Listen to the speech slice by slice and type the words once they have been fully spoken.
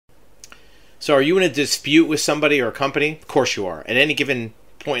So are you in a dispute with somebody or a company? Of course you are. At any given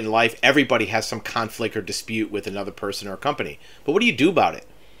point in life, everybody has some conflict or dispute with another person or a company. But what do you do about it?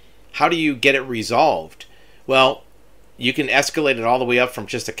 How do you get it resolved? Well, you can escalate it all the way up from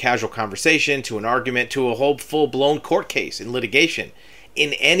just a casual conversation to an argument to a whole full-blown court case in litigation.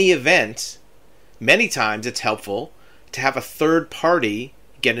 In any event, many times it's helpful to have a third party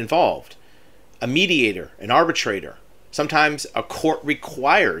get involved. A mediator, an arbitrator. Sometimes a court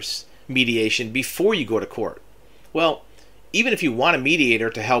requires mediation before you go to court. Well, even if you want a mediator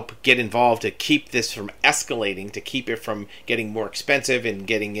to help get involved to keep this from escalating, to keep it from getting more expensive and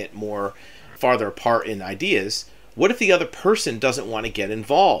getting it more farther apart in ideas, what if the other person doesn't want to get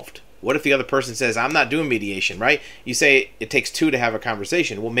involved? What if the other person says, I'm not doing mediation, right? You say it takes two to have a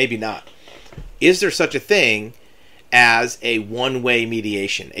conversation. Well, maybe not. Is there such a thing as a one-way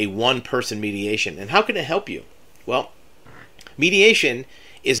mediation, a one-person mediation? And how can it help you? Well, mediation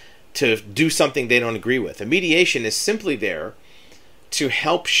is to do something they don't agree with. A mediation is simply there to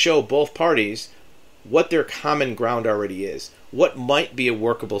help show both parties what their common ground already is, what might be a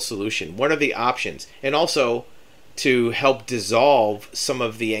workable solution, what are the options, and also to help dissolve some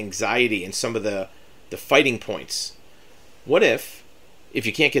of the anxiety and some of the fighting points. What if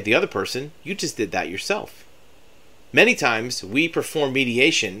you can't get the other person, you just did that yourself? Many times we perform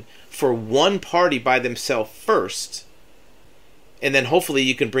mediation for one party by themselves first, and then hopefully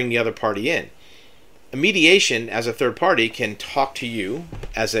you can bring the other party in. A mediation as a third party can talk to you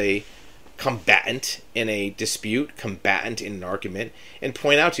as a combatant in a dispute, combatant in an argument, and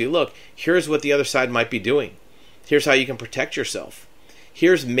point out to you, look, here's what the other side might be doing. Here's how you can protect yourself.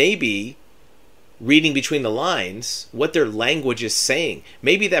 Here's maybe reading between the lines what their language is saying.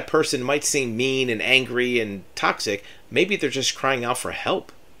 Maybe that person might seem mean and angry and toxic. Maybe they're just crying out for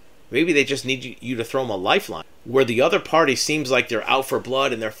help. Maybe they just need you to throw them a lifeline. Where the other party seems like they're out for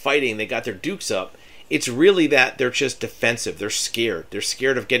blood and they're fighting, they got their dukes up, it's really that they're just defensive. They're scared. They're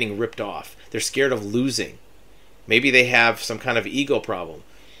scared of getting ripped off. They're scared of losing. Maybe they have some kind of ego problem.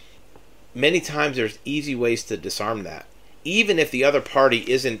 Many times there's easy ways to disarm that. Even if the other party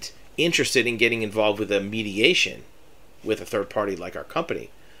isn't interested in getting involved with a mediation with a third party like our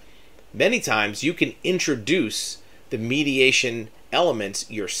company, many times you can introduce the mediation elements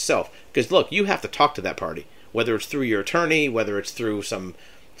yourself. Because look, you have to talk to that party, whether it's through your attorney, whether it's through some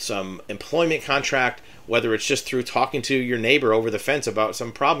employment contract, whether it's just through talking to your neighbor over the fence about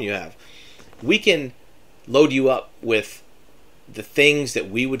some problem you have. We can load you up with the things that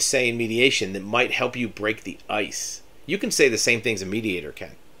we would say in mediation that might help you break the ice. You can say the same things a mediator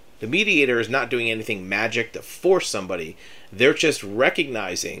can. The mediator is not doing anything magic to force somebody. They're just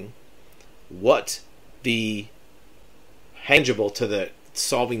recognizing what the tangible to the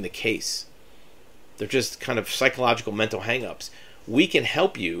solving the case. They're just kind of psychological mental hang-ups. We can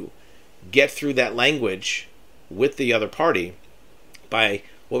help you get through that language with the other party by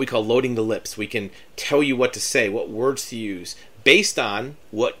what we call loading the lips. We can tell you what to say, what words to use, based on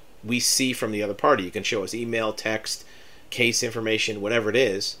what we see from the other party. You can show us email, text, case information, whatever it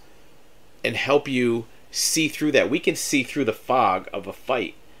is, and help you see through that. We can see through the fog of a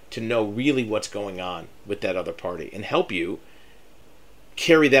fight to know really what's going on with that other party and help you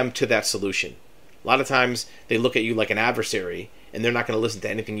carry them to that solution. A lot of times they look at you like an adversary and they're not going to listen to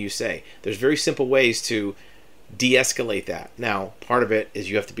anything you say. There's very simple ways to de-escalate that. Now, part of it is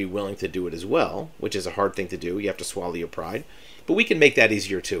you have to be willing to do it as well, which is a hard thing to do. You have to swallow your pride. But we can make that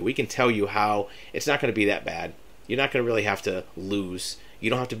easier too. We can tell you how it's not going to be that bad. You're not going to really have to lose. You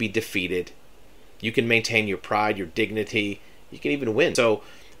don't have to be defeated. You can maintain your pride, your dignity. You can even win. So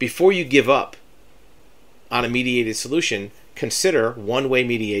before you give up on a mediated solution, consider one-way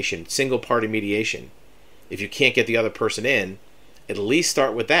mediation, single-party mediation. If you can't get the other person in, at least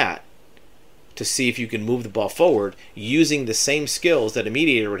start with that to see if you can move the ball forward using the same skills that a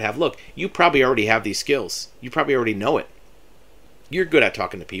mediator would have. Look, you probably already have these skills. You probably already know it. You're good at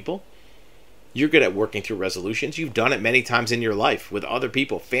talking to people. You're good at working through resolutions. You've done it many times in your life with other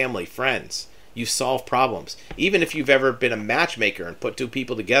people, family, friends. You've solved problems. Even if you've ever been a matchmaker and put two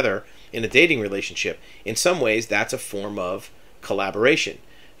people together in a dating relationship, in some ways that's a form of collaboration.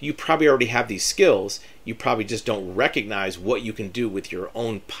 You probably already have these skills. You probably just don't recognize what you can do with your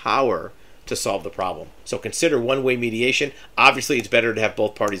own power to solve the problem. So consider one-way mediation. Obviously, it's better to have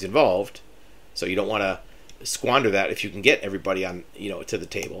both parties involved. So you don't want to squander that if you can get everybody on, to the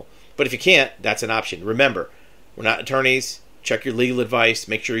table. But if you can't, that's an option. Remember, we're not attorneys. Check your legal advice.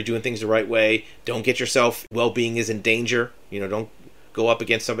 Make sure you're doing things the right way. Don't get yourself well-being is in danger. Don't go up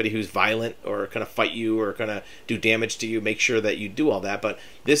against somebody who's violent or going to fight you or going to do damage to you. Make sure that you do all that. But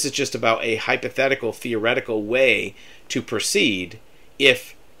this is just about a hypothetical, theoretical way to proceed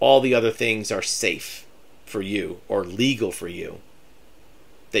if all the other things are safe for you or legal for you,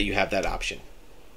 that you have that option.